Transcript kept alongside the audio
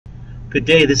Good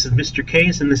day, this is Mr.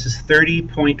 K's and this is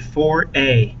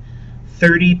 30.4a.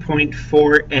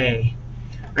 30.4a.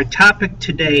 Our topic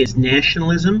today is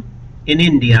nationalism in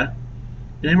India,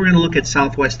 and then we're going to look at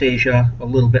Southwest Asia a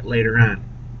little bit later on.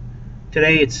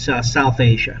 Today it's South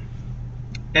Asia.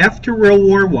 After World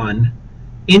War I,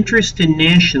 interest in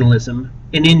nationalism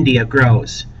in India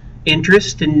grows.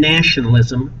 Interest in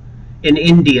nationalism in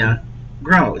India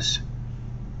grows.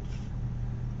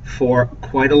 For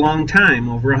quite a long time,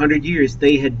 over 100 years,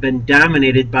 they had been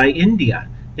dominated by India.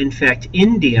 In fact,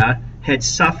 India had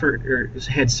suffered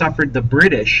the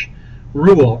British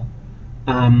rule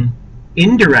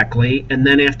indirectly, and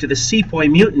then after the Sepoy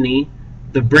Mutiny,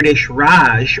 the British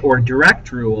Raj, or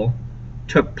direct rule,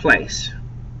 took place.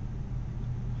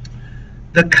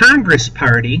 The Congress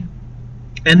Party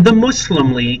and the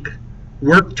Muslim League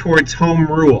worked towards home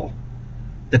rule.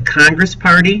 The Congress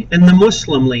Party and the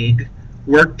Muslim League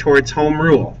work towards home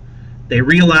rule. They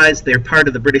realize they're part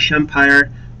of the British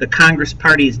Empire. The Congress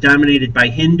Party is dominated by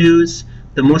Hindus.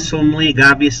 The Muslim League,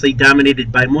 obviously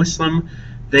dominated by Muslim.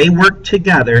 They work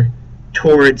together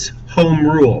towards home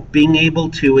rule, being able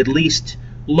to at least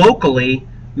locally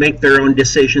make their own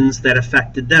decisions that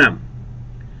affected them.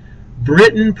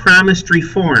 Britain promised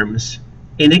reforms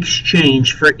in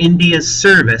exchange for India's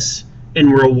service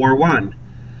in World War I.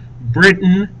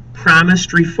 Britain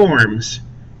promised reforms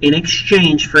in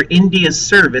exchange for India's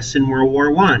service in World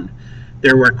War I.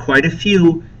 There were quite a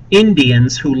few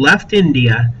Indians who left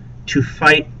India to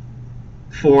fight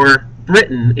for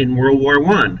Britain in World War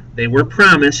I. They were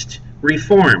promised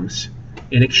reforms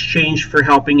in exchange for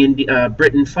helping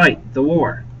Britain fight the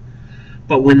war.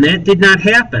 But when that did not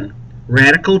happen,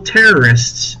 radical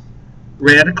terrorist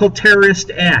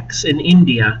acts in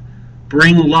India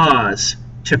bring laws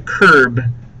to curb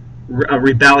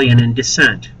rebellion and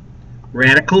dissent.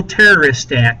 Radical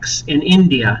terrorist acts in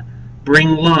India bring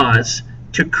laws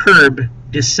to curb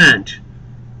dissent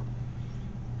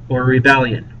or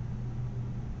rebellion.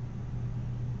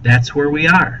 That's where we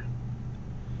are.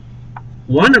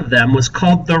 One of them was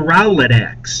called the Rowlatt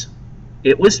Acts.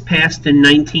 It was passed in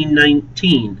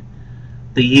 1919,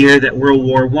 the year that World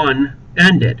War I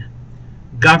ended.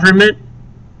 Government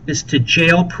is to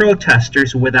jail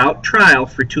protesters without trial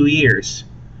for 2 years.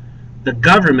 The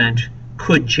government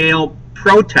could jail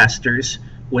protesters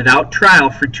without trial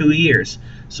for 2 years.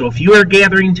 So if you are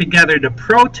gathering together to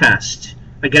protest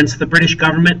against the British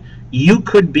government, you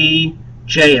could be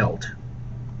jailed.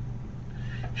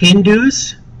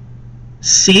 Hindus,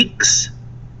 Sikhs,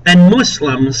 and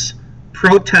Muslims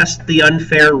protest the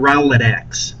unfair Rowlatt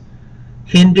Acts.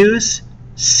 Hindus,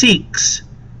 Sikhs,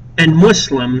 and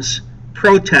Muslims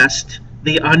protest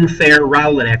the unfair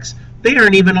Rowlatt Acts. They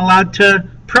aren't even allowed to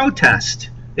protest.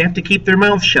 They have to keep their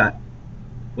mouths shut.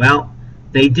 Well,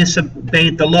 they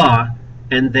disobeyed the law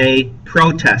and they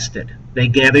protested. They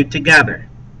gathered together.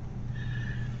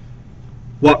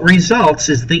 What results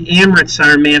is the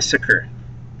Amritsar Massacre.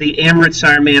 The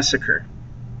Amritsar Massacre.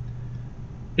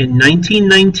 In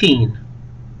 1919,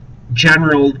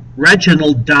 General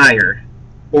Reginald Dyer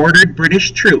ordered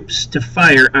British troops to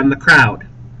fire on the crowd.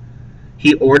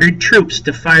 He ordered troops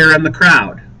to fire on the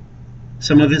crowd.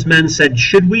 Some of his men said,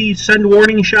 should we send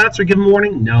warning shots or give them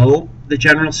warning? No, the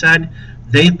general said,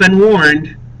 they've been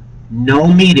warned, no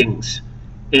meetings.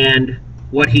 And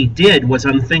what he did was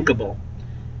unthinkable.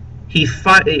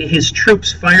 His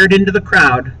troops fired into the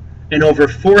crowd, and over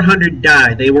 400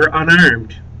 died. They were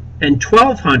unarmed, and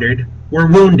 1,200 were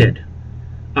wounded.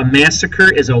 A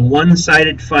massacre is a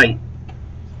one-sided fight.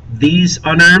 These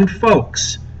unarmed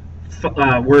folks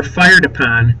were fired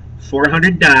upon,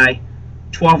 400 die,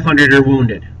 1,200 are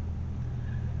wounded.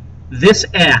 This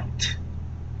act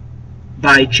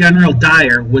by General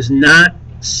Dyer was not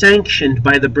sanctioned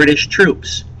by the British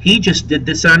troops. He just did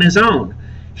this on his own.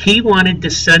 He wanted to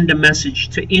send a message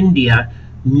to India,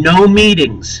 no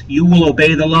meetings, you will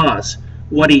obey the laws.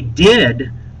 What he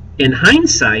did, in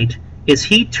hindsight, is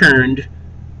he turned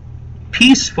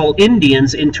peaceful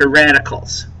Indians into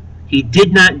radicals. He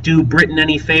did not do Britain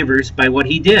any favors by what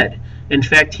he did. In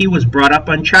fact, he was brought up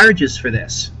on charges for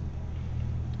this.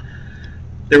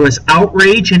 There was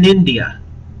outrage in India.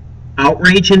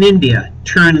 Outrage in India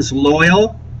turns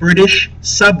loyal British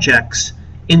subjects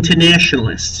into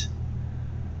nationalists.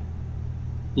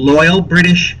 Loyal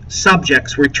British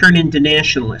subjects were turned into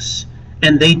nationalists,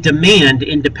 and they demand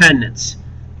independence.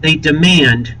 They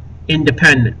demand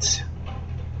independence.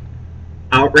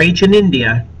 Outrage in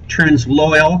India turns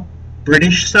loyal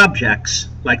British subjects,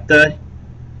 like the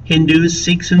Hindus,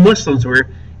 Sikhs, and Muslims were,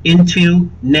 into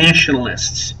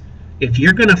nationalists. If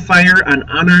you're going to fire on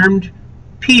unarmed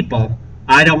people,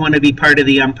 I don't want to be part of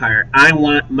the empire. I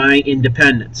want my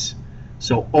independence.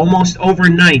 So almost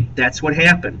overnight, that's what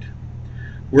happened.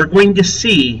 We're going to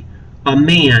see a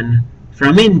man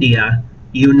from India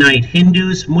unite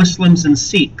Hindus, Muslims, and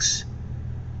Sikhs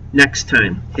next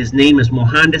time. His name is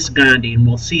Mohandas Gandhi, and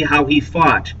we'll see how he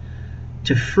fought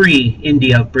to free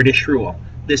India of British rule.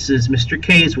 This is Mr.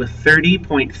 K's with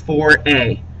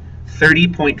 30.4a.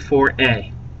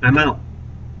 30.4a. I'm out.